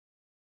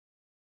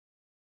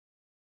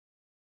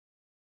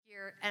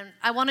Here, and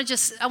I want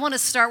to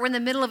start. We're in the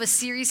middle of a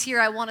series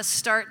here. I want to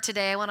start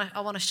today. I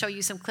want to show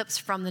you some clips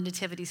from the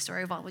Nativity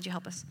story. Yvonne, would you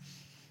help us?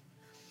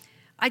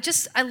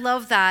 I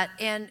love that,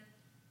 and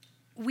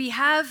we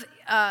have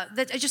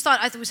that. I just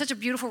thought it was such a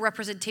beautiful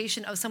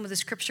representation of some of the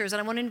scriptures,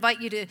 and I want to invite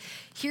you to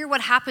hear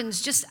what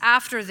happens just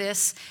after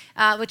this,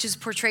 which is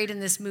portrayed in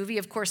this movie,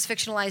 of course,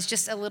 fictionalized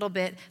just a little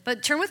bit.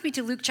 But turn with me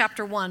to Luke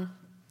chapter 1.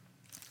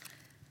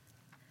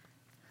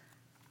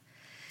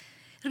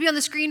 It'll be on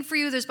the screen for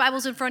you. There's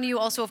Bibles in front of you.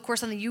 Also, of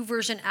course, on the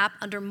YouVersion app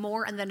under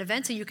More and then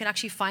Events, and you can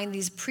actually find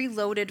these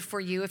preloaded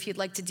for you if you'd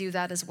like to do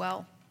that as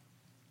well.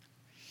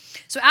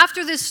 So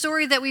after this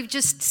story that we've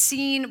just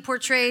seen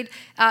portrayed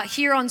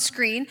here on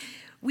screen,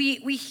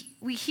 we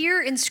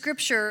hear in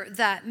Scripture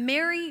that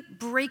Mary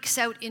breaks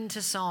out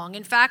into song.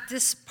 In fact,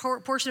 this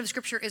portion of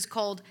Scripture is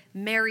called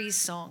Mary's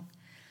Song.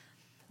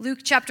 Luke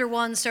chapter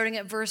 1, starting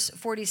at verse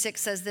 46,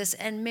 says this,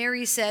 "And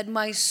Mary said,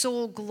 'My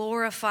soul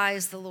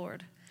glorifies the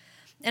Lord,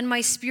 and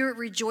my spirit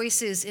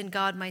rejoices in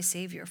God my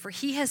Savior, for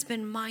he has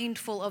been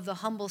mindful of the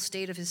humble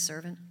state of his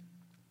servant.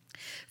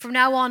 From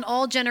now on,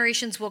 all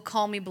generations will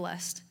call me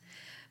blessed,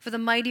 for the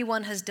Mighty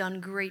One has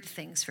done great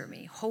things for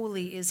me.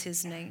 Holy is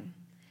his name.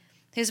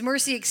 His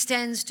mercy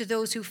extends to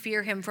those who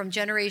fear him from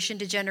generation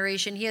to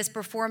generation. He has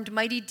performed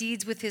mighty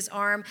deeds with his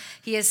arm.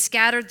 He has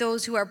scattered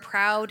those who are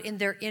proud in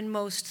their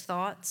inmost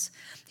thoughts.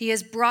 He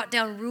has brought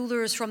down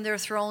rulers from their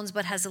thrones,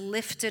 but has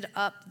lifted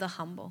up the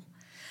humble.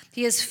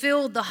 He has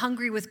filled the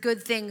hungry with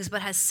good things,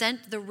 but has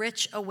sent the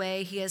rich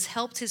away. He has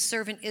helped his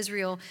servant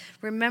Israel,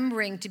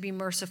 remembering to be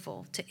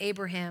merciful to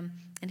Abraham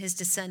and his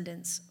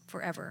descendants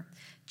forever,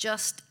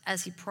 just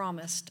as he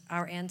promised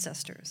our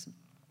ancestors.'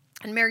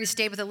 And Mary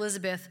stayed with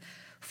Elizabeth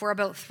for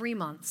about 3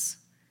 months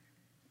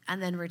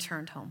and then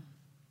returned home."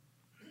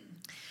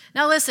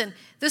 Now listen,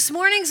 this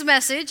morning's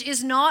message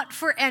is not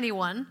for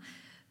anyone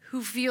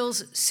who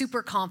feels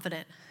super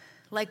confident,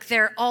 like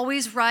they're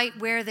always right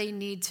where they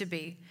need to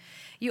be.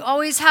 You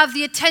always have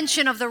the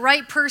attention of the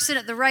right person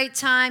at the right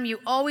time. You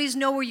always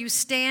know where you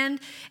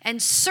stand.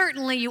 And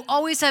certainly you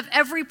always have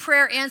every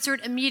prayer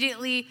answered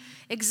immediately,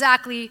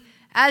 exactly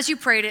as you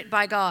prayed it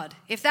by God.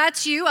 If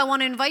that's you, I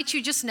want to invite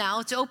you just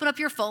now to open up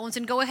your phones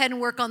and go ahead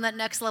and work on that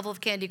next level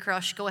of Candy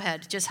Crush. Go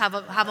ahead. Just have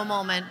a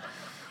moment.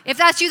 If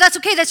that's you, that's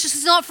okay. That's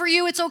just not for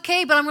you. It's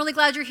okay. But I'm really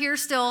glad you're here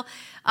still.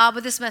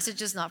 But this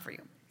message is not for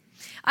you.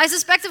 I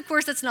suspect, of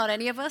course, that's not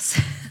any of us.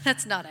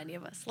 That's not any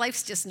of us.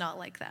 Life's just not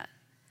like that.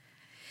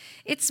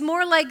 It's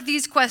more like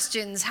these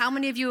questions. How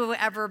many of you have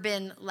ever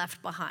been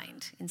left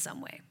behind in some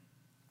way?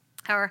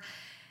 Or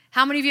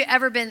how many of you have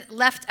ever been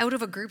left out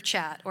of a group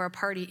chat or a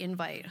party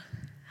invite?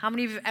 How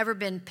many of you have ever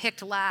been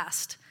picked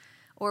last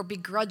or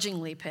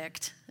begrudgingly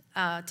picked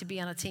to be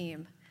on a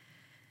team?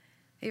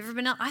 Have you ever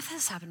been out? I thought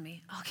this happened to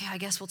me. Okay, I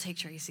guess we'll take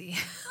Tracy.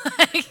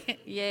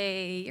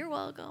 Yay, you're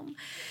welcome.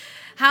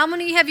 How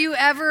many have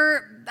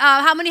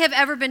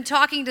ever been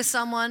talking to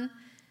someone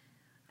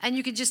and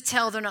you could just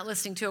tell they're not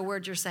listening to a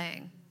word you're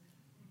saying?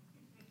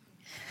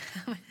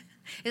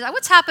 Is that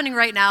what's happening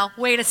right now?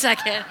 Wait a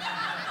second.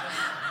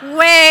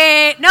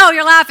 Wait. No,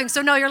 you're laughing,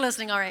 so no, you're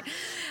listening. All right.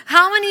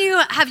 How many of you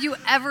have you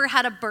ever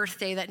had a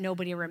birthday that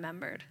nobody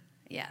remembered?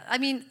 Yeah, I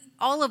mean,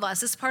 all of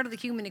us. It's part of the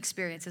human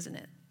experience, isn't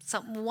it?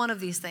 One of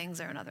these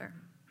things or another.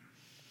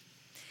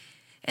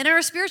 In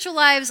our spiritual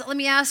lives, let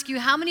me ask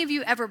you, how many of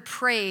you ever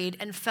prayed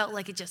and felt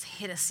like it just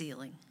hit a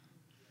ceiling?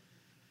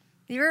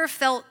 Have you ever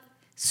felt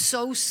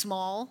so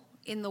small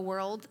in the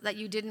world that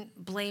you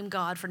didn't blame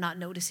God for not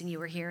noticing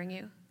you or hearing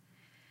you?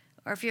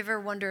 Or if you ever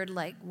wondered,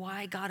 like,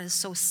 why God is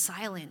so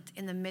silent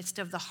in the midst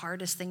of the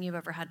hardest thing you've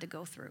ever had to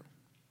go through.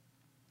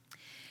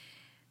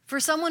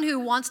 For someone who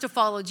wants to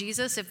follow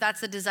Jesus, if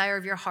that's the desire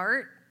of your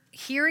heart,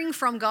 hearing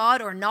from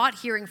God or not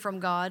hearing from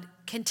God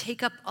can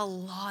take up a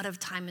lot of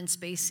time and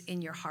space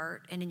in your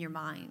heart and in your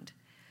mind.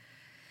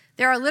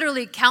 There are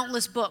literally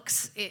countless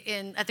books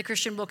at the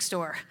Christian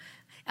bookstore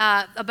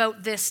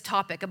about this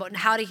topic, about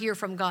how to hear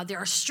from God. There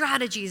are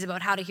strategies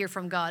about how to hear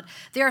from God.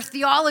 There are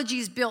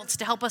theologies built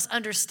to help us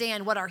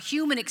understand what our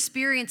human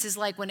experience is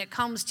like when it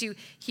comes to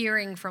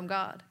hearing from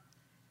God.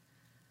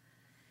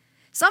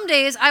 Some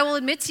days, I will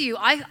admit to you,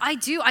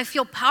 I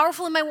feel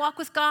powerful in my walk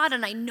with God,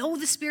 and I know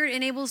the Spirit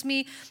enables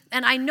me,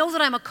 and I know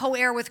that I'm a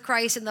co-heir with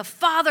Christ, and the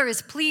Father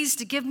is pleased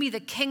to give me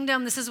the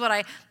kingdom. This is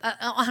what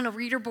on a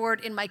reader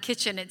board in my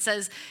kitchen, it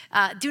says,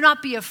 "Do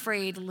not be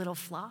afraid, little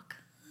flock,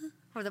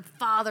 for the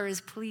Father is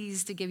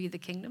pleased to give you the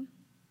kingdom,"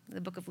 in the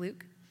book of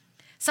Luke.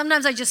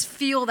 Sometimes I just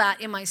feel that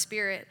in my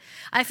spirit.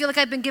 I feel like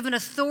I've been given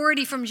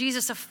authority from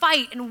Jesus to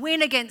fight and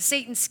win against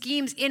Satan's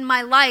schemes in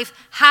my life.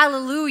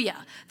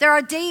 Hallelujah. There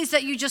are days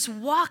that you just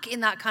walk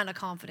in that kind of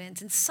confidence.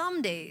 And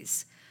some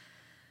days,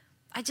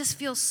 I just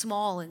feel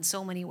small in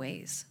so many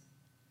ways.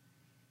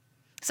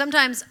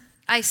 Sometimes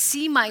I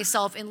see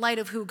myself in light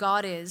of who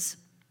God is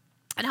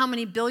and how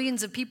many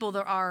billions of people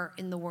there are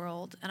in the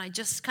world. And I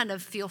just kind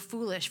of feel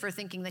foolish for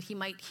thinking that he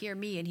might hear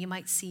me and he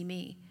might see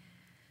me.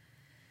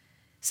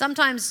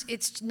 Sometimes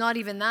it's not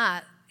even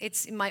that.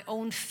 it's my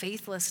own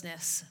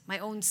faithlessness, my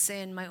own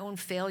sin, my own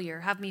failure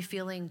have me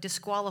feeling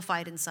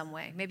disqualified in some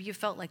way. Maybe you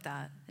felt like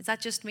that. Is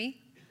that just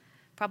me?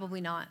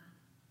 Probably not.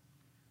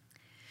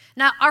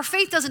 Now, our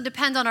faith doesn't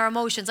depend on our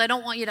emotions. I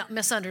don't want you to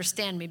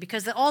misunderstand me,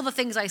 because all the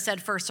things I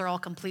said first are all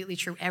completely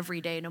true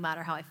every day, no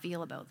matter how I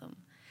feel about them.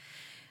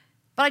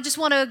 But I just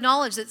want to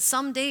acknowledge that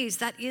some days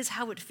that is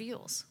how it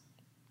feels.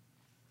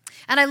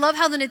 And I love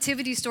how the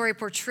nativity story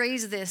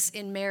portrays this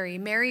in Mary.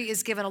 Mary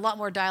is given a lot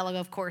more dialogue,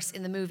 of course,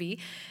 in the movie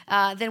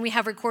than we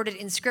have recorded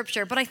in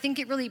Scripture. But I think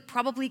it really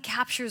probably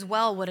captures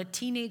well what a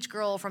teenage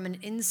girl from an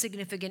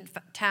insignificant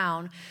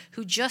town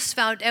who just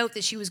found out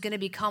that she was going to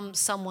become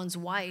someone's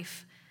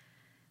wife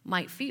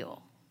might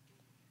feel.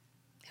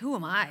 Who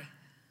am I?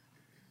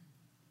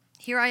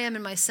 Here I am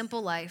in my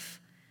simple life,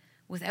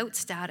 without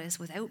status,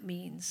 without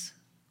means.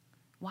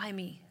 Why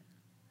me?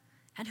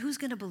 And who's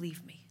going to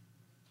believe me?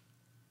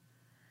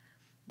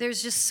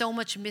 There's just so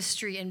much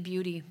mystery and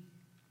beauty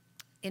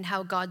in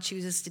how God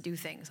chooses to do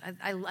things.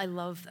 I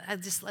love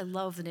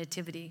the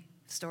nativity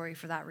story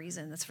for that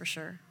reason, that's for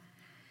sure.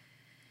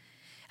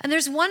 And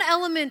there's one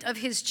element of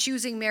his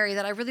choosing Mary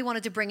that I really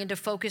wanted to bring into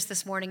focus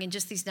this morning in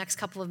just these next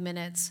couple of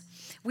minutes.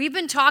 We've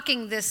been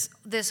talking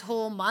this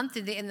whole month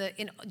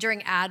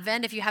during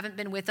Advent, if you haven't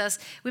been with us,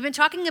 we've been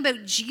talking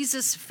about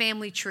Jesus'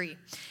 family tree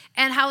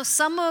and how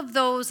some of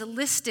those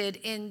listed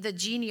in the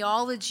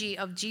genealogy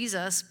of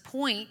Jesus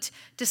point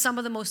to some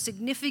of the most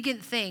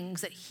significant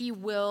things that he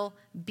will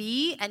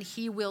be and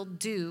he will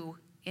do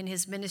in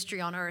his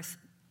ministry on earth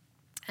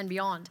and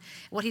beyond,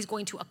 what he's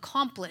going to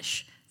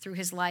accomplish through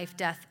his life,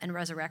 death, and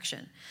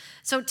resurrection.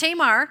 So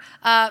Tamar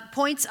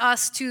points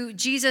us to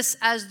Jesus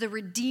as the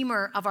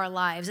redeemer of our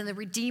lives and the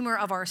redeemer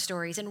of our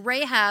stories. And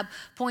Rahab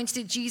points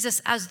to Jesus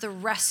as the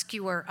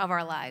rescuer of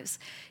our lives.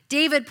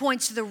 David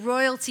points to the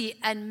royalty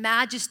and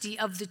majesty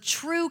of the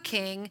true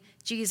king,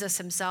 Jesus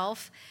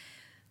himself.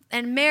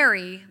 And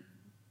Mary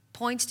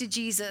points to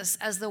Jesus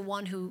as the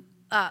one who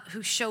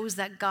shows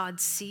that God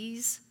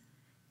sees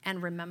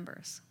and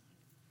remembers.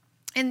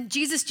 In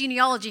Jesus'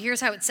 genealogy,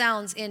 here's how it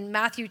sounds in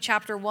Matthew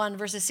chapter 1,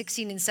 verses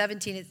 16 and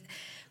 17. It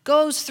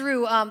goes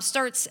through,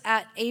 starts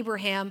at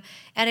Abraham,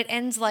 and it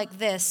ends like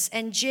this.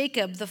 And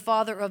Jacob, the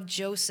father of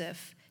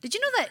Joseph. Did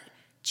you know that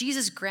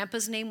Jesus'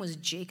 grandpa's name was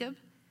Jacob?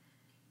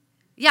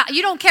 Yeah,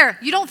 you don't care.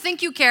 You don't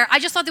think you care. I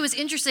just thought that was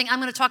interesting. I'm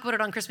going to talk about it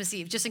on Christmas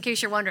Eve, just in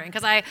case you're wondering,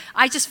 because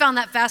I just found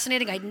that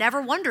fascinating. I'd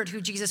never wondered who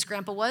Jesus'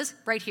 grandpa was.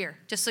 Right here.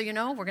 Just so you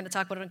know, we're going to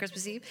talk about it on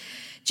Christmas Eve.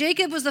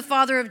 Jacob was the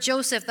father of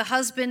Joseph, the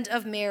husband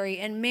of Mary,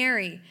 and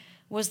Mary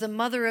was the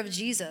mother of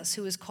Jesus,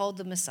 who is called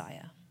the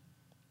Messiah.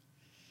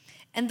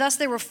 And thus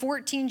there were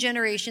 14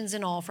 generations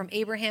in all, from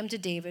Abraham to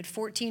David,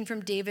 14 from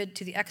David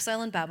to the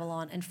exile in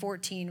Babylon, and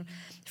 14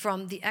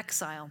 from the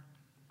exile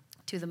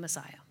to the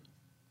Messiah.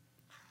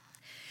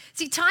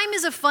 See, time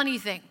is a funny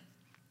thing.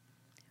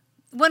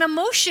 When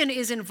emotion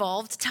is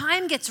involved,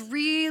 time gets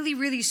really,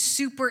 really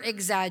super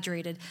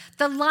exaggerated.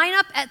 The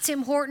lineup at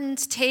Tim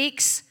Hortons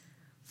takes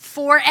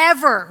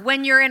forever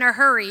when you're in a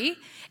hurry.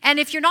 And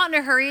if you're not in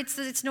a hurry,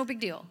 it's no big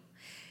deal.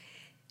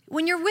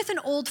 When you're with an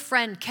old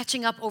friend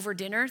catching up over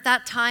dinner,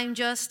 that time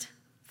just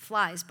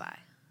flies by.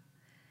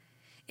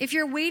 If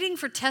you're waiting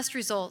for test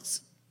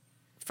results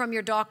from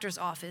your doctor's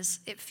office,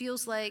 it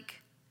feels like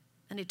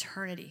an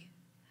eternity.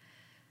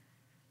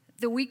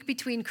 The week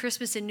between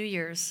Christmas and New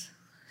Year's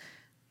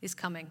is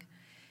coming,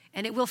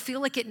 and it will feel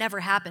like it never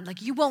happened.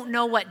 Like you won't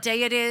know what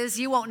day it is.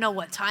 You won't know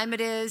what time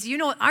it is.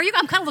 I'm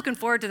kind of looking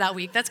forward to that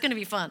week. That's going to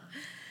be fun.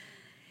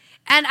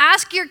 And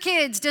ask your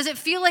kids, does it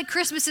feel like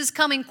Christmas is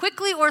coming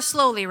quickly or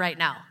slowly right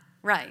now?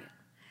 Right.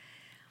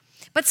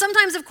 But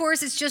sometimes, of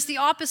course, it's just the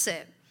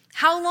opposite.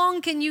 How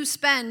long can you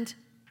spend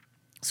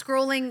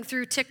scrolling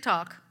through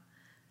TikTok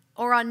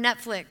or on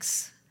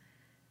Netflix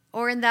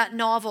or in that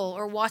novel,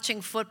 or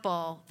watching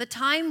football? The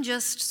time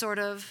just sort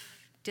of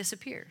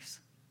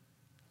disappears.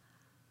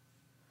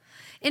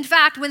 In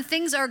fact, when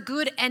things are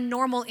good and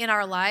normal in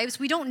our lives,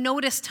 we don't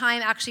notice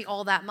time actually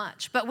all that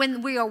much. But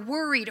when we are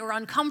worried or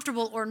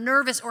uncomfortable or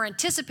nervous or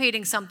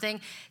anticipating something,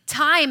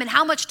 time and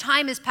how much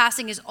time is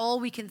passing is all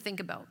we can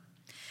think about.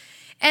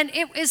 And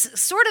it is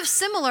sort of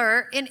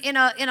similar in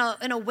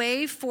a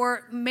way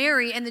for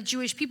Mary and the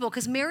Jewish people,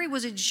 because Mary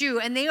was a Jew,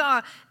 and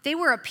they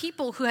were a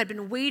people who had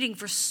been waiting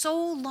for so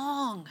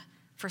long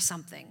for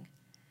something.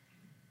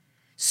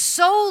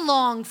 So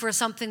long for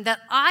something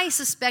that I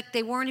suspect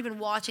they weren't even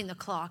watching the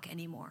clock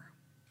anymore.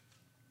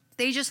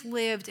 They just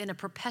lived in a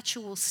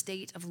perpetual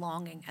state of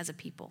longing as a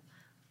people,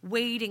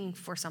 waiting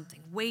for something,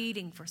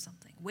 waiting for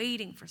something,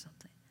 waiting for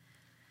something.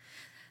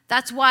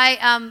 That's why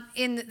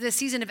in the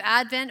season of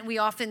Advent, we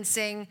often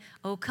sing,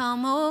 O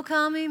come,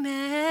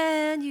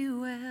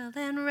 Emmanuel,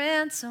 and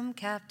ransom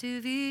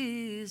captive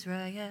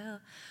Israel,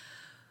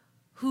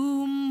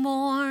 who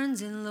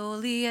mourns in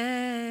lowly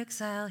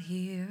exile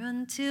here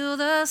until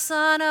the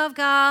Son of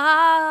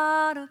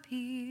God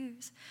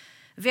appears.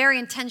 Very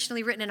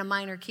intentionally written in a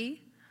minor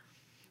key,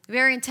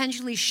 very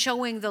intentionally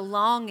showing the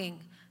longing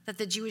that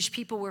the Jewish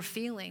people were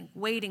feeling,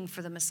 waiting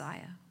for the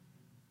Messiah.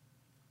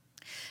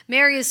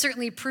 Mary is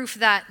certainly proof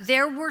that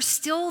there were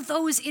still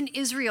those in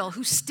Israel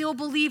who still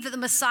believed that the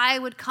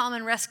Messiah would come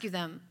and rescue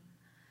them.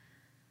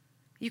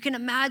 You can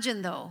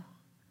imagine, though,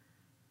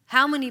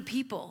 how many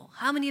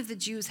of the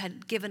Jews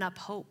had given up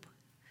hope.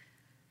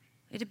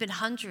 It had been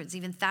hundreds,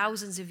 even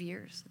thousands of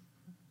years.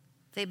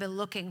 They'd been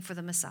looking for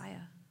the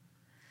Messiah.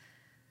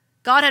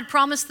 God had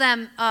promised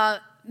them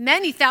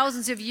many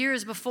thousands of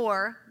years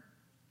before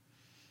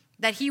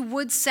that he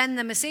would send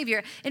them a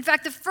Savior. In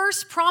fact, the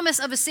first promise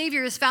of a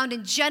Savior is found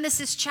in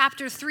Genesis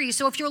chapter 3.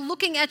 So if you're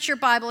looking at your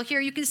Bible here,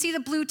 you can see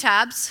the blue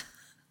tabs.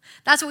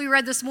 That's what we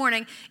read this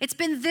morning. It's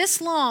been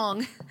this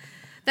long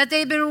that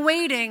they've been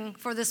waiting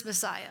for this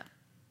Messiah.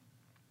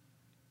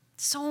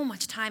 So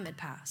much time had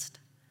passed.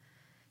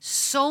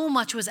 So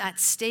much was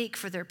at stake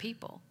for their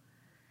people.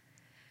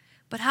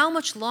 But how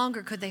much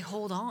longer could they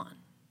hold on?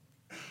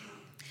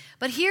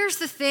 But here's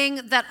the thing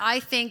that I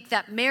think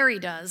that Mary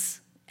does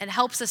and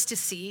helps us to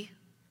see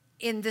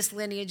in this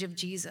lineage of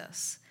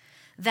Jesus,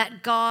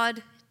 that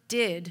God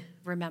did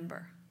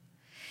remember.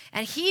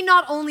 And he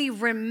not only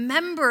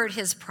remembered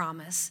his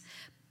promise,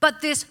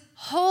 but this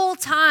whole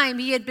time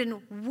he had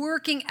been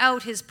working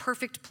out his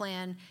perfect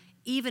plan,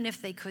 even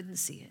if they couldn't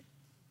see it.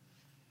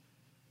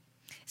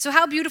 So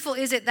how beautiful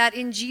is it that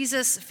in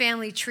Jesus'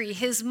 family tree,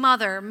 his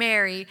mother,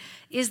 Mary,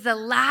 is the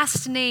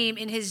last name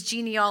in his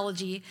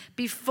genealogy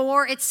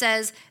before it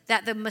says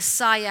that the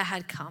Messiah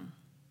had come.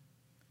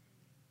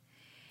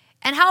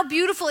 And how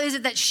beautiful is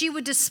it that she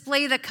would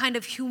display the kind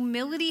of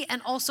humility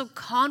and also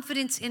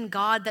confidence in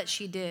God that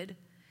she did.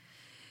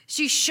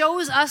 She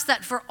shows us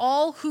that for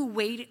all who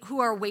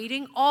are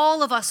waiting,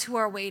 all of us who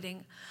are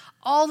waiting,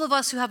 all of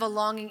us who have a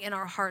longing in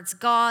our hearts,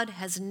 God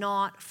has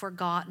not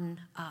forgotten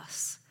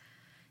us.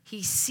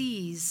 He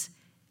sees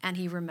and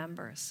he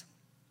remembers.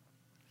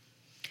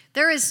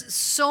 There is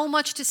so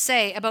much to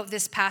say about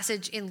this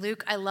passage in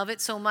Luke. I love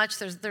it so much.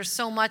 There's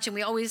so much, and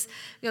we always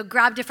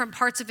grab different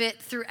parts of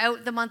it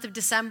throughout the month of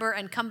December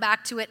and come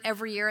back to it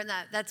every year, and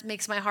that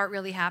makes my heart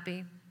really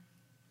happy.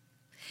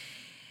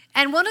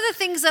 And one of the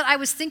things that I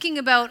was thinking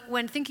about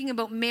when thinking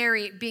about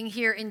Mary being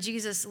here in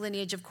Jesus'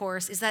 lineage, of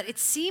course, is that it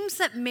seems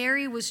that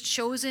Mary was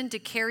chosen to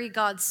carry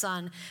God's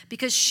son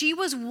because she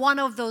was one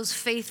of those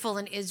faithful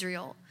in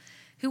Israel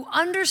who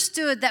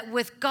understood that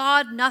with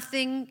God,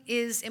 nothing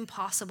is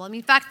impossible. I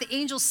mean, in fact, the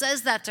angel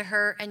says that to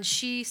her, and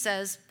she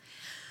says,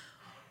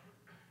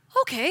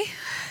 okay.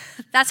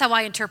 That's how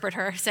I interpret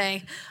her,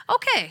 saying,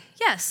 okay,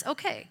 yes,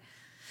 okay.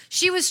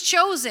 She was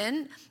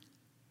chosen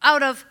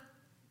out of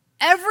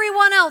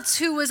everyone else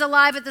who was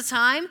alive at the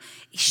time.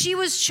 She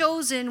was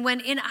chosen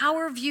when, in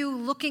our view,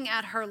 looking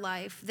at her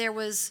life, there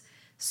was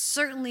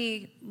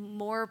certainly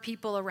more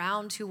people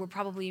around who were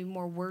probably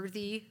more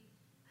worthy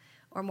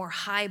or more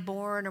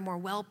high-born or more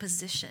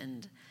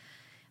well-positioned.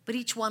 But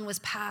each one was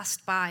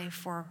passed by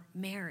for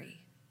Mary.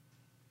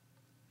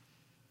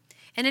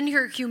 And in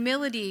her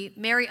humility,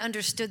 Mary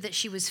understood that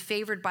she was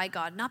favored by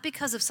God, not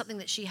because of something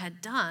that she had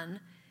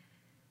done,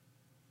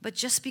 but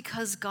just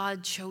because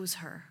God chose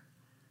her.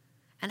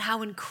 And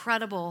how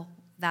incredible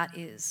that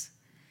is.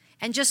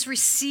 And just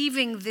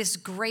receiving this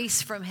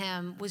grace from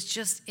him was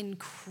just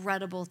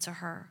incredible to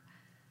her.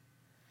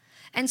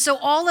 And so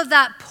all of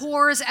that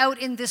pours out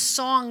in this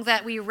song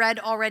that we read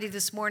already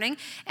this morning.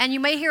 And you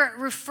may hear it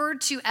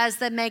referred to as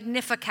the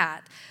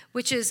Magnificat,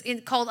 which is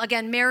called,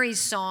 again, Mary's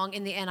song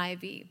in the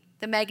NIV.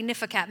 The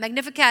Magnificat.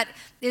 Magnificat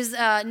is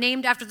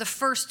named after the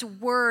first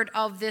word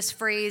of this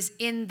phrase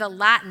in the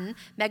Latin,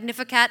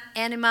 Magnificat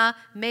anima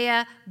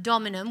mea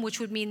dominum, which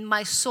would mean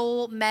my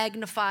soul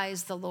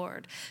magnifies the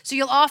Lord. So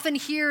you'll often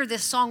hear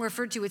this song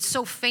referred to. It's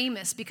so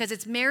famous because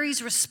it's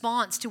Mary's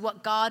response to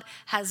what God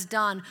has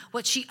done,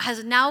 what she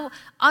has now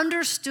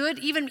understood,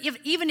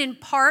 even in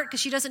part,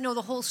 because she doesn't know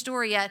the whole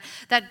story yet,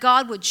 that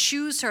God would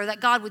choose her, that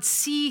God would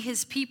see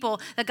his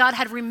people, that God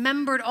had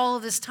remembered all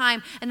of this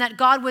time, and that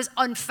God was,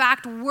 in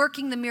fact, working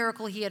the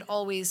miracle he had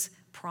always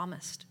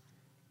promised.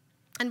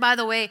 And by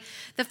the way,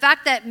 the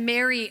fact that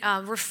Mary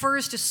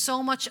refers to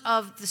so much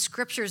of the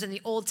scriptures in the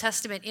Old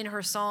Testament in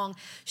her song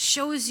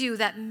shows you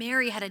that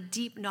Mary had a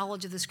deep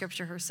knowledge of the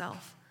scripture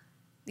herself,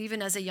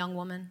 even as a young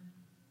woman.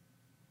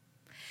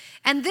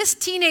 And this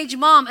teenage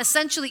mom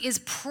essentially is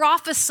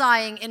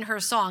prophesying in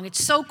her song.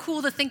 It's so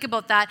cool to think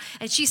about that.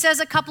 And she says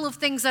a couple of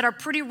things that are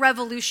pretty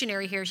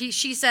revolutionary here.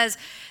 She says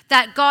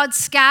that God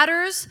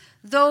scatters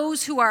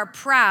those who are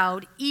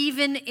proud,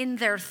 even in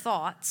their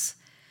thoughts.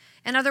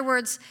 In other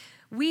words,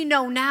 we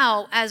know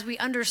now, as we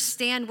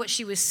understand what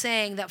she was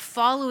saying, that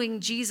following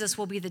Jesus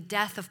will be the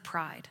death of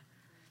pride.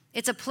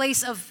 It's a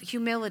place of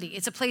humility.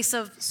 It's a place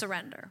of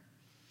surrender.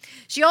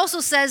 She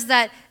also says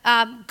that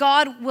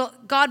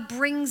God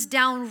brings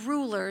down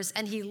rulers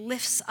and he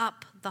lifts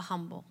up the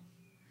humble.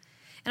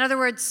 In other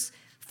words,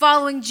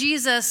 following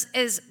Jesus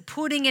is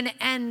putting an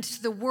end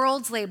to the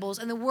world's labels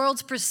and the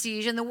world's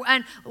prestige and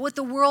what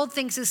the world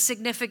thinks is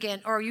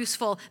significant or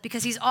useful,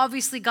 because he's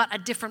obviously got a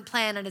different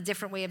plan and a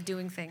different way of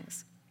doing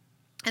things.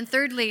 And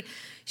thirdly,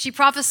 she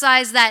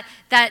prophesies that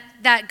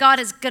God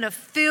is going to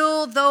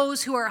fill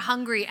those who are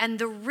hungry and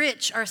the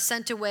rich are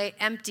sent away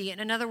empty. And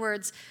in other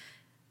words,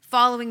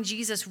 following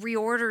Jesus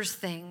reorders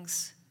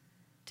things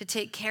to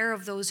take care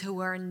of those who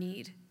are in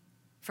need,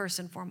 first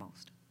and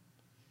foremost.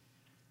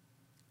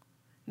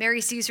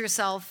 Mary sees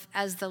herself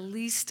as the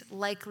least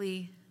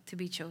likely to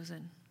be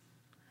chosen.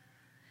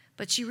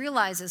 But she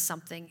realizes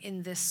something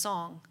in this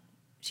song.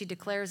 She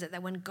declares it,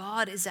 that when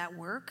God is at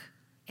work,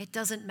 it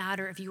doesn't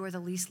matter if you are the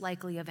least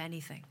likely of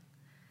anything.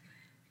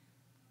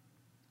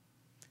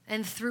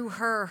 And through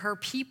her, her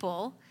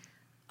people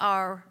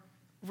are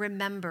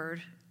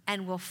remembered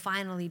and will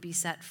finally be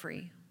set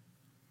free.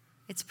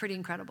 It's pretty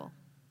incredible.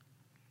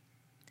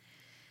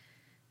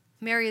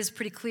 Mary is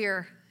pretty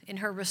clear in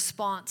her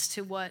response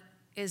to what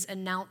is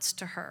announced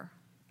to her,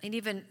 and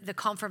even the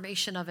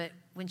confirmation of it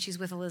when she's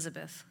with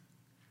Elizabeth.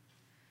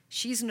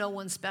 She's no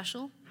one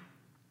special,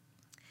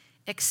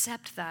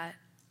 except that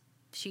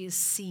she is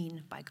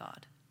seen by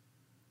God.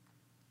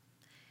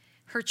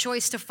 Her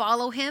choice to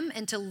follow him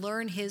and to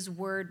learn his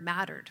word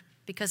mattered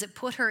because it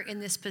put her in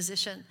this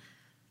position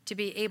to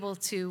be able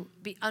to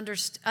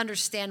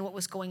understand what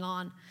was going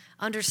on,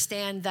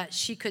 understand that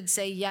she could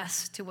say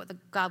yes to what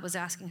God was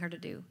asking her to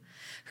do.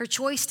 Her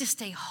choice to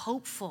stay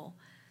hopeful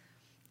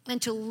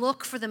and to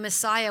look for the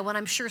Messiah when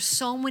I'm sure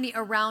so many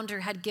around her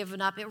had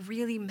given up, it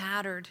really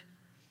mattered.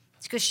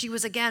 It's because she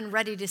was again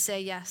ready to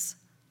say yes.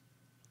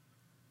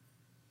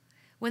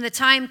 When the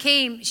time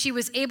came, she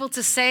was able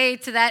to say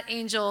to that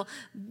angel,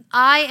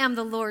 I am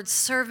the Lord's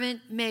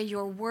servant. May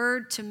your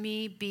word to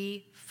me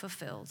be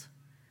fulfilled.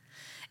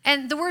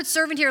 And the word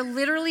servant here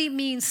literally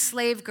means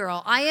slave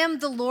girl. I am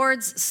the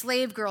Lord's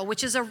slave girl,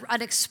 which is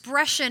an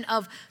expression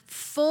of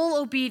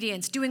full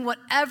obedience, doing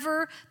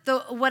whatever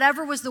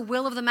was the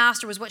will of the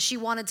master was what she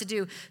wanted to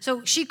do.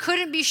 So she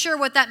couldn't be sure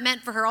what that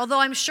meant for her, although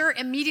I'm sure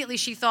immediately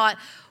she thought,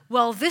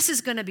 well, this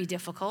is going to be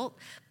difficult.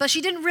 But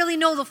she didn't really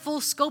know the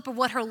full scope of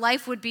what her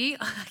life would be.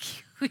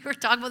 We were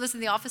talking about this in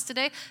the office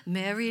today.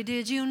 Mary,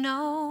 did you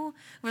know?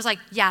 It was like,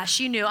 yeah,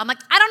 she knew. I'm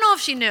like, I don't know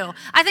if she knew.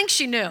 I think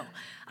she knew.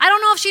 I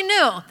don't know if she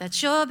knew.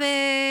 That's your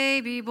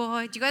baby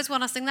boy. Do you guys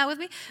want to sing that with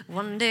me?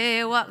 One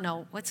day, what?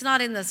 No, it's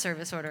not in the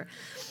service order.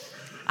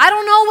 I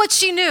don't know what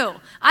she knew.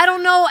 I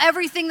don't know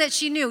everything that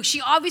she knew.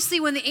 She obviously,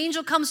 when the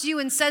angel comes to you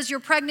and says you're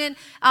pregnant,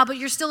 but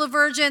you're still a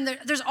virgin,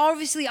 there's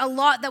obviously a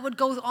lot that would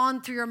go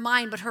on through your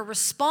mind. But her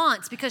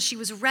response, because she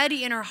was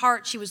ready in her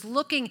heart, she was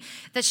looking,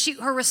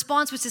 her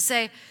response was to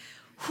say,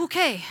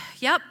 okay,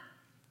 yep,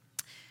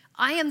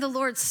 I am the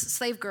Lord's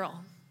slave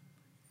girl.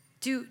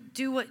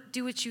 Do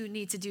what you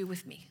need to do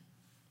with me.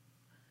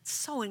 It's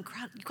so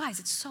incredible. You guys,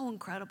 it's so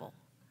incredible.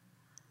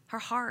 Her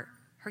heart,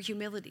 her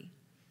humility.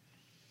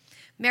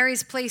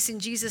 Mary's place in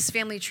Jesus'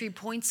 family tree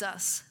points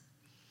us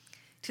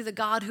to the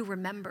God who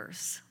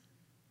remembers.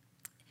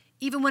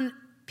 Even when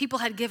people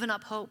had given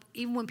up hope,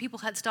 even when people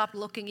had stopped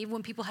looking, even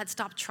when people had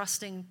stopped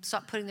trusting,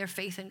 stopped putting their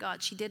faith in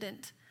God, she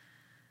didn't.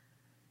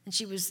 And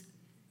she was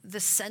in the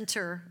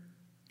center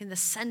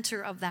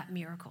of that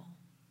miracle.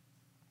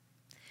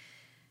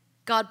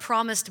 God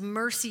promised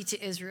mercy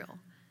to Israel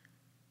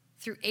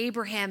through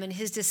Abraham and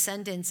his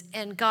descendants,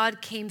 and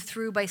God came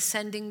through by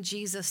sending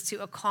Jesus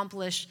to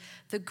accomplish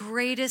the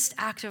greatest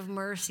act of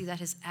mercy that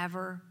has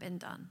ever been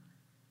done.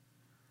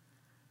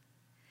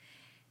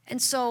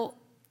 And so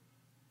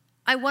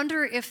I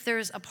wonder if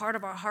there's a part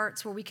of our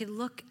hearts where we can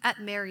look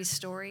at Mary's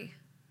story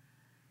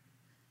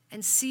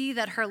and see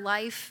that her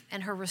life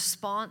and her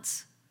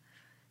response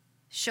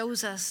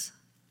shows us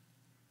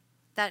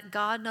that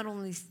God not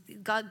only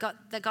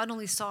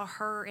saw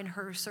her in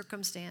her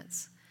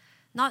circumstance,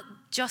 not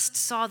just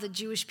saw the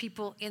Jewish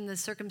people in the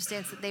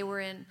circumstance that they were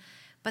in,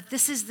 but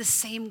this is the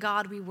same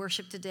God we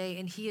worship today,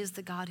 and he is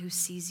the God who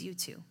sees you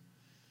too.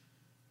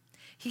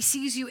 He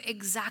sees you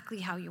exactly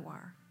how you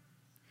are.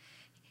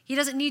 He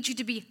doesn't need you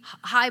to be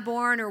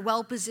highborn or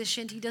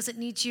well-positioned. He doesn't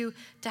need you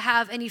to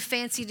have any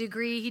fancy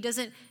degree. He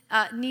doesn't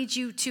need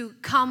you to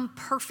come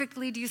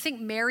perfectly. Do you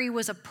think Mary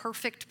was a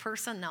perfect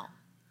person? No.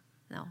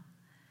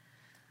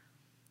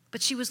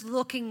 But she was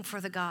looking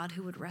for the God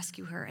who would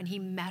rescue her, and he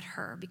met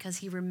her because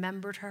he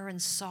remembered her and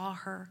saw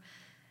her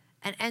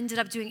and ended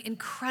up doing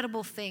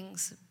incredible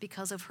things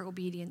because of her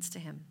obedience to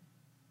him.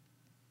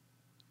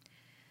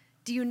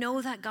 Do you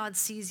know that God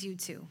sees you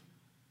too?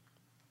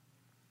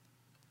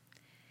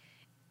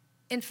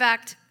 In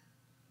fact,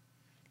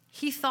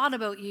 he thought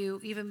about you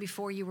even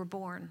before you were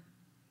born.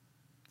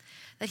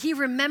 That he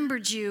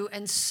remembered you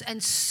and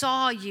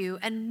saw you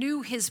and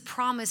knew his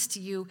promise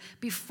to you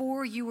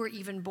before you were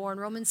even born.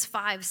 Romans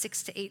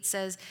 5:6-8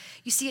 says,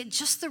 you see, at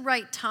just the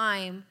right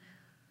time,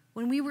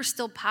 when we were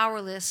still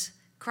powerless,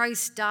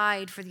 Christ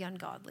died for the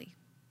ungodly.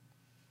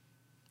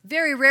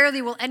 Very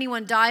rarely will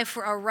anyone die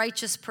for a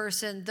righteous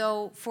person,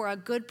 though for a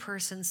good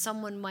person,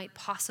 someone might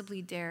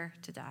possibly dare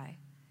to die.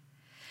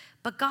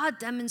 But God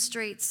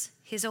demonstrates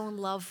his own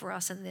love for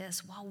us in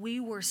this. While we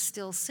were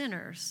still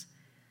sinners,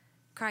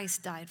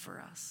 Christ died for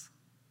us.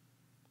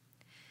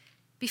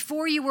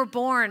 Before you were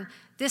born,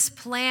 this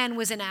plan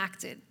was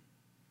enacted.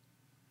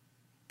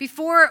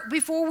 Before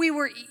we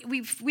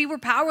were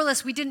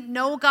powerless, we didn't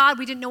know God,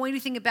 we didn't know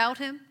anything about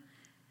him.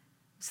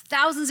 It's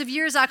thousands of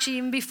years actually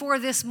even before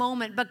this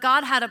moment, but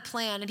God had a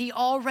plan and he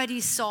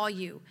already saw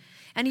you.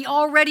 And he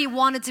already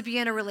wanted to be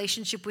in a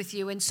relationship with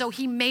you. And so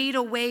he made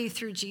a way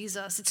through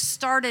Jesus. It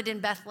started in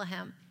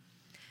Bethlehem.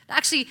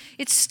 Actually,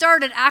 it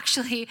started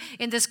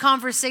in this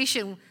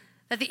conversation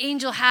that the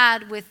angel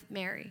had with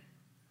Mary.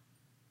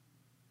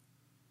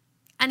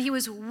 And he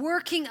was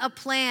working a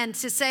plan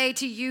to say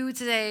to you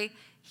today,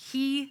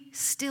 he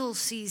still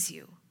sees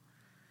you.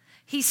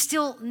 He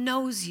still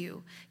knows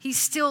you. He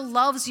still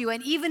loves you.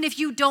 And even if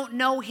you don't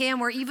know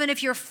him, or even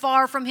if you're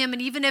far from him,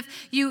 and even if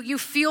you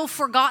feel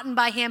forgotten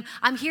by him,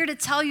 I'm here to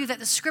tell you that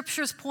the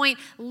scriptures point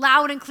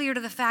loud and clear to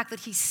the fact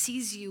that he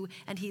sees you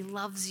and he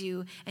loves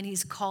you and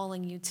he's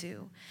calling you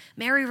to.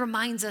 Mary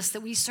reminds us that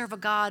we serve a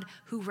God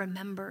who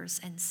remembers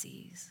and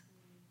sees.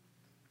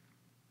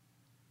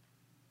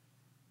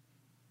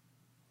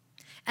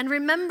 And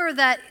remember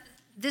that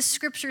this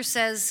scripture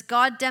says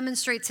God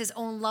demonstrates his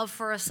own love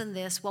for us in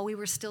this: while we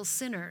were still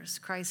sinners,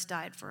 Christ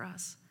died for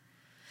us.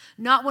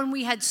 Not when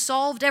we had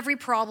solved every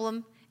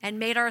problem and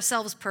made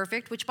ourselves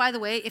perfect, which, by the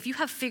way, if you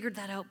have figured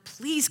that out,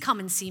 please come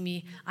and see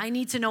me. I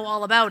need to know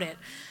all about it.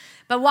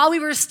 But while we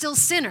were still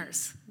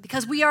sinners,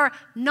 because we are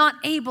not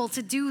able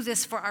to do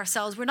this for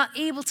ourselves, we're not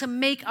able to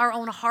make our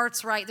own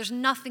hearts right. There's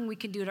nothing we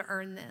can do to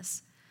earn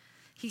this.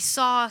 He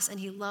saw us and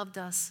he loved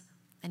us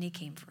and he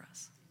came for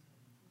us.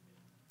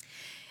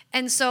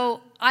 And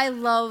so I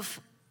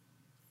love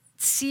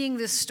seeing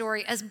this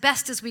story as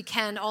best as we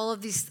can, all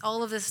of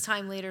this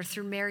time later,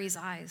 through Mary's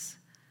eyes.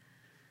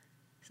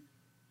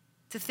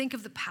 To think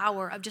of the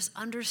power of just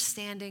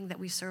understanding that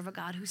we serve a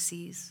God who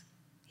sees,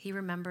 he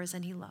remembers,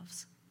 and he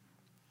loves.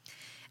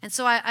 And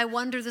so I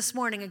wonder this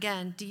morning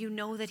again, do you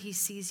know that he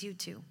sees you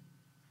too?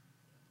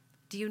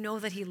 Do you know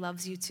that he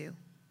loves you too?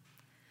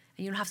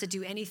 And you don't have to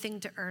do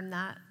anything to earn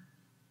that,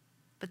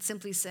 but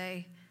simply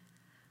say,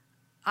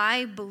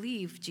 I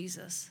believe,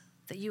 Jesus,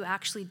 that you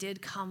actually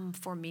did come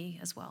for me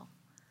as well.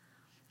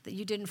 That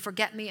you didn't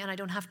forget me, and I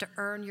don't have to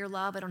earn your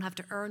love. I don't have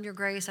to earn your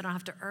grace. I don't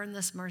have to earn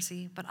this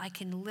mercy, but I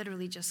can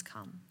literally just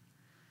come.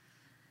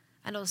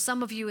 I know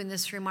some of you in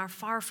this room are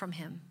far from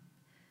him.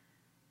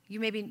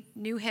 You maybe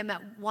knew him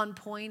at one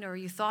point, or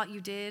you thought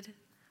you did.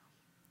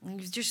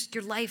 And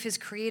your life has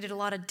created a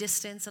lot of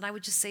distance, and I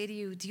would just say to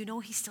you, do you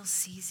know he still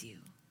sees you?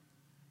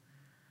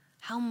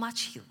 How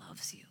much he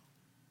loves you.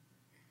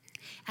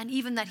 And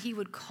even that he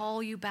would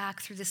call you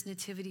back through this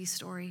nativity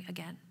story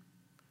again.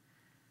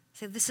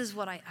 Say, this is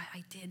what I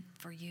did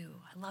for you.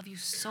 I love you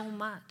so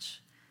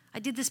much. I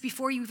did this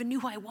before you even knew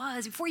who I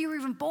was. Before you were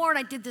even born,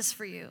 I did this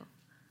for you.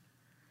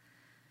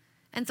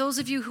 And those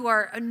of you who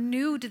are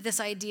new to this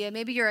idea,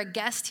 maybe you're a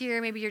guest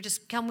here, maybe you're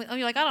just you're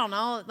like, I don't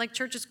know, like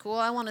church is cool.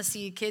 I want to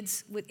see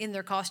kids in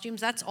their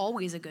costumes. That's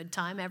always a good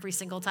time, every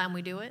single time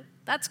we do it.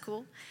 That's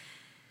cool.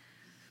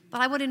 But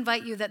I would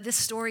invite you that this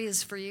story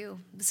is for you.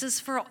 This is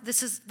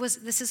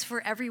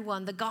for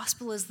everyone. The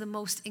gospel is the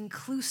most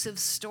inclusive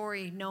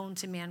story known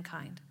to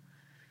mankind.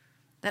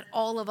 That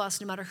all of us,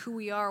 no matter who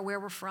we are, where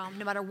we're from,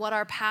 no matter what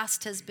our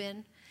past has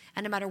been,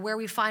 and no matter where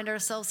we find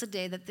ourselves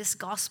today, that this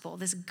gospel,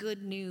 this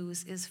good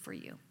news is for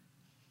you.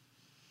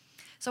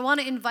 So I want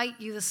to invite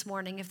you this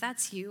morning, if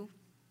that's you,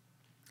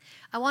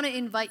 I want to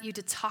invite you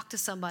to talk to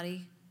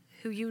somebody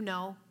who you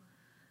know,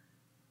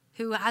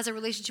 who has a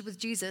relationship with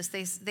Jesus.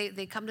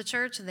 They come to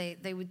church and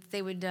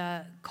they would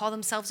call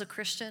themselves a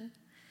Christian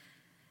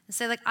and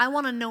say, like, I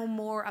want to know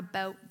more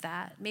about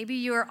that. Maybe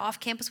you're off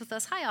campus with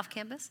us. Hi, off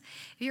campus.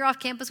 If you're off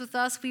campus with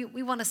us,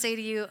 we want to say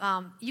to you,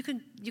 you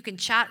can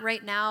chat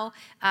right now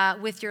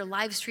with your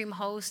live stream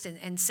host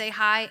and say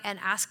hi and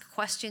ask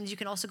questions. You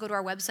can also go to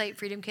our website,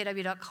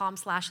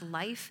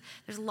 freedomkw.com/life.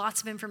 There's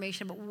lots of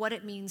information about what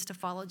it means to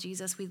follow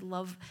Jesus. We'd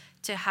love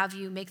to have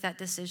you make that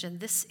decision.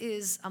 This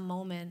is a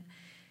moment.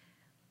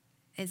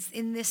 It's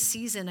in this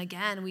season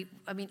again.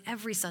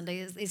 Every Sunday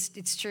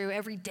it's true.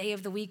 Every day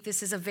of the week,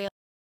 this is available.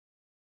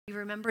 We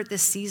remember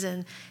this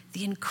season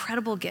the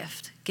incredible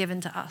gift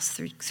given to us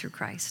through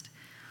Christ,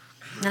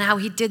 and how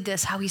he did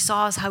this, how he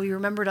saw us, how he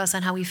remembered us,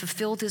 and how he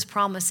fulfilled his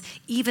promise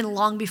even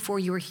long before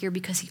you were here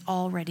because he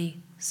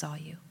already saw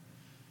you.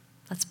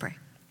 Let's pray.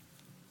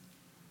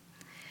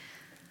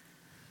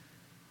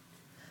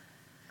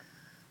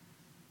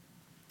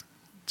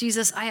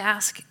 Jesus, I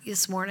ask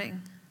this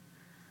morning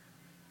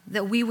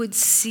that we would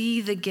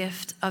see the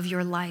gift of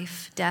your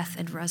life, death,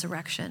 and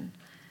resurrection.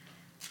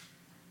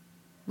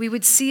 We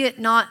would see it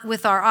not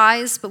with our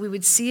eyes, but we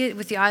would see it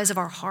with the eyes of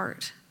our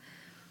heart.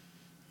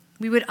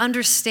 We would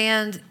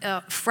understand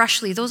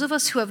freshly, those of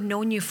us who have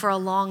known you for a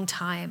long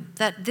time,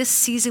 that this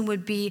season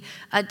would be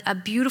a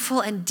beautiful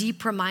and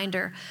deep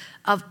reminder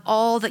of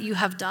all that you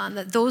have done,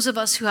 that those of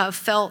us who have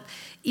felt,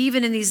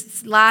 even in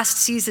these last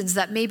seasons,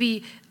 that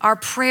maybe our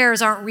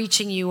prayers aren't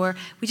reaching you, or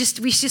we just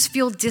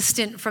feel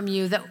distant from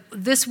you, that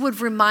this would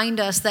remind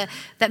us, that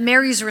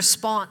Mary's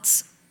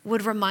response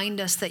would remind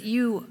us that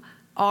you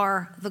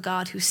are the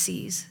God who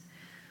sees.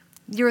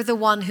 You're the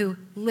one who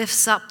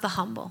lifts up the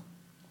humble.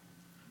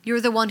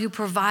 You're the one who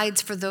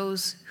provides for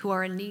those who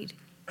are in need.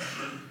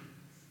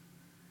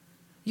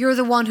 You're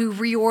the one who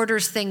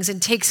reorders things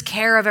and takes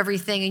care of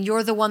everything, and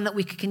you're the one that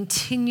we can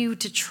continue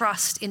to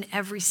trust in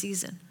every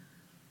season.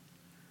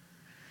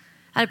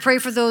 And I pray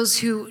for those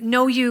who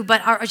know you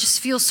but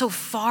just feel so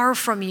far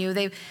from you.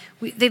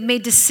 They've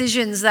made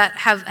decisions that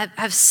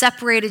have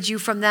separated you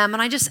from them.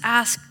 And I just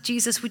ask,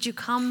 Jesus, would you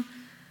come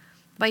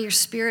by your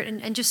Spirit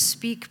and just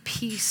speak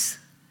peace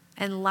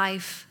and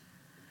life?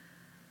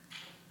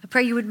 I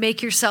pray you would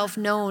make yourself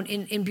known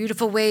in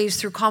beautiful ways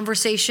through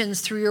conversations,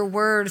 through your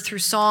word, through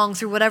song,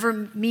 through whatever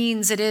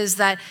means it is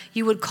that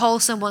you would call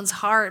someone's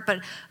heart.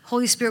 But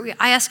Holy Spirit,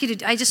 I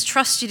just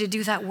trust you to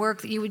do that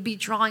work, that you would be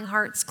drawing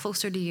hearts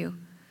closer to you.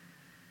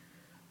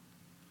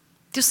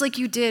 Just like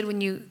you did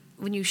when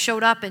you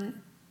showed up and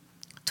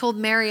told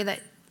Mary that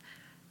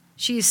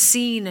she is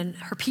seen and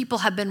her people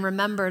have been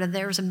remembered and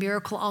there's a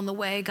miracle on the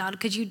way.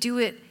 God, could you do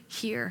it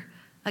here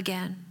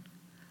again?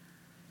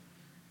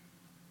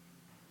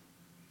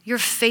 Your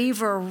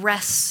favor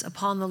rests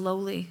upon the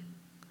lowly.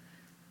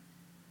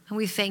 And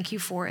we thank you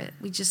for it.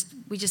 We just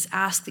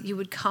ask that you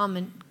would come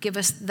and give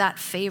us that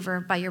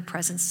favor by your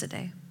presence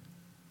today.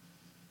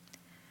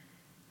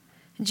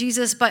 And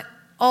Jesus, but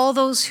all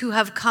those who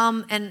have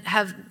come and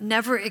have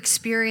never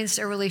experienced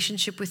a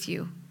relationship with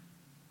you,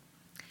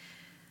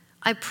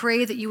 I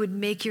pray that you would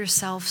make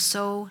yourself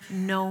so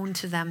known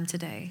to them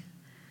today.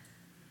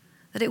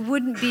 That it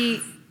wouldn't be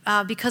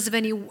because of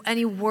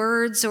any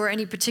words or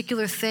any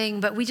particular thing,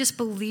 but we just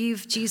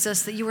believe,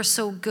 Jesus, that you are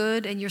so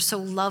good and you're so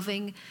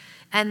loving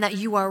and that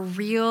you are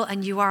real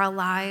and you are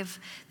alive,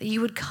 that you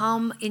would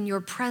come in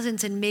your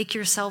presence and make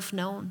yourself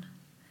known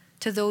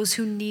to those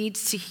who need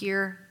to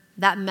hear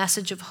that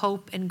message of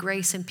hope and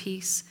grace and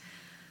peace.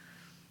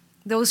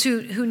 Those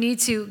who need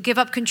to give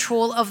up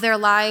control of their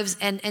lives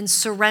and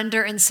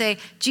surrender and say,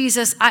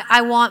 Jesus,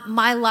 I want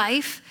my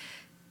life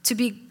to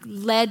be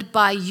led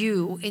by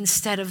you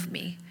instead of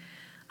me.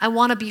 I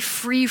want to be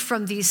free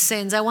from these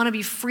sins. I want to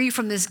be free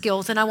from this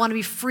guilt, and I want to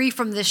be free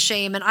from this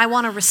shame, and I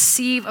want to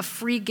receive a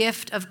free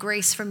gift of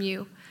grace from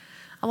you.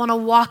 I want to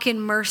walk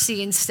in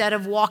mercy instead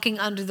of walking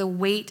under the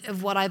weight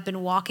of what I've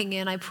been walking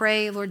in. I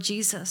pray, Lord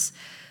Jesus,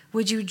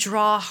 would you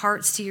draw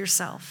hearts to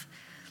yourself,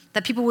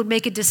 that people would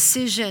make a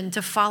decision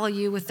to follow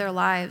you with their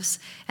lives,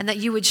 and that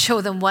you would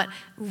show them what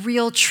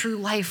real, true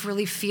life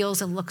really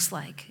feels and looks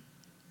like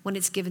when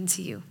it's given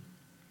to you.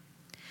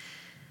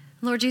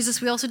 Lord Jesus,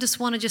 we also just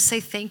want to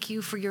say thank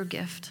you for your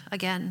gift.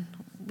 Again,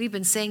 we've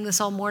been saying this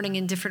all morning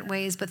in different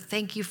ways, but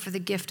thank you for the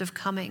gift of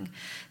coming.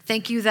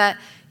 Thank you that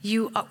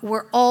you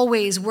were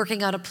always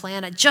working out a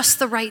plan. At just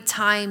the right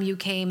time you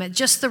came. At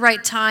just the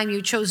right time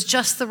you chose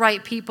just the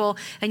right people,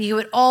 and you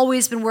had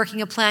always been working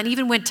a plan,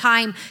 even when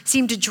time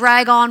seemed to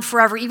drag on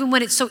forever, even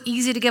when it's so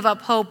easy to give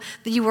up hope,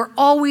 that you were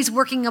always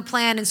working a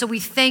plan. And so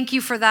we thank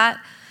you for that.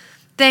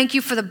 Thank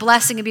you for the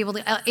blessing of being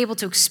able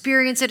to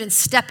experience it and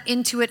step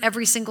into it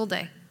every single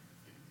day.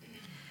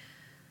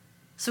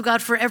 So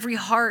God, for every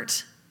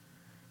heart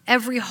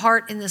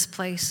in this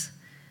place,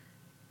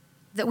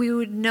 that we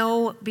would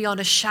know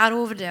beyond a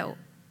shadow of a doubt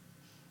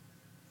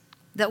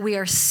that we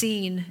are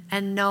seen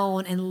and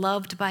known and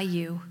loved by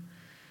you,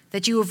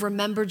 that you have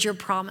remembered your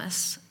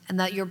promise, and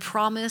that your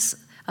promise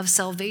of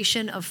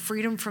salvation, of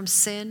freedom from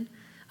sin,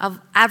 of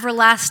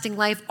everlasting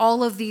life,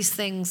 all of these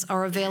things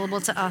are available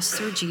to us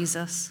through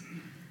Jesus.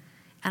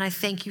 And I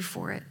thank you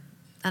for it.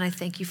 And I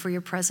thank you for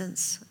your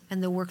presence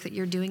and the work that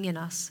you're doing in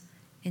us.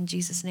 In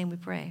Jesus' name we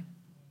pray.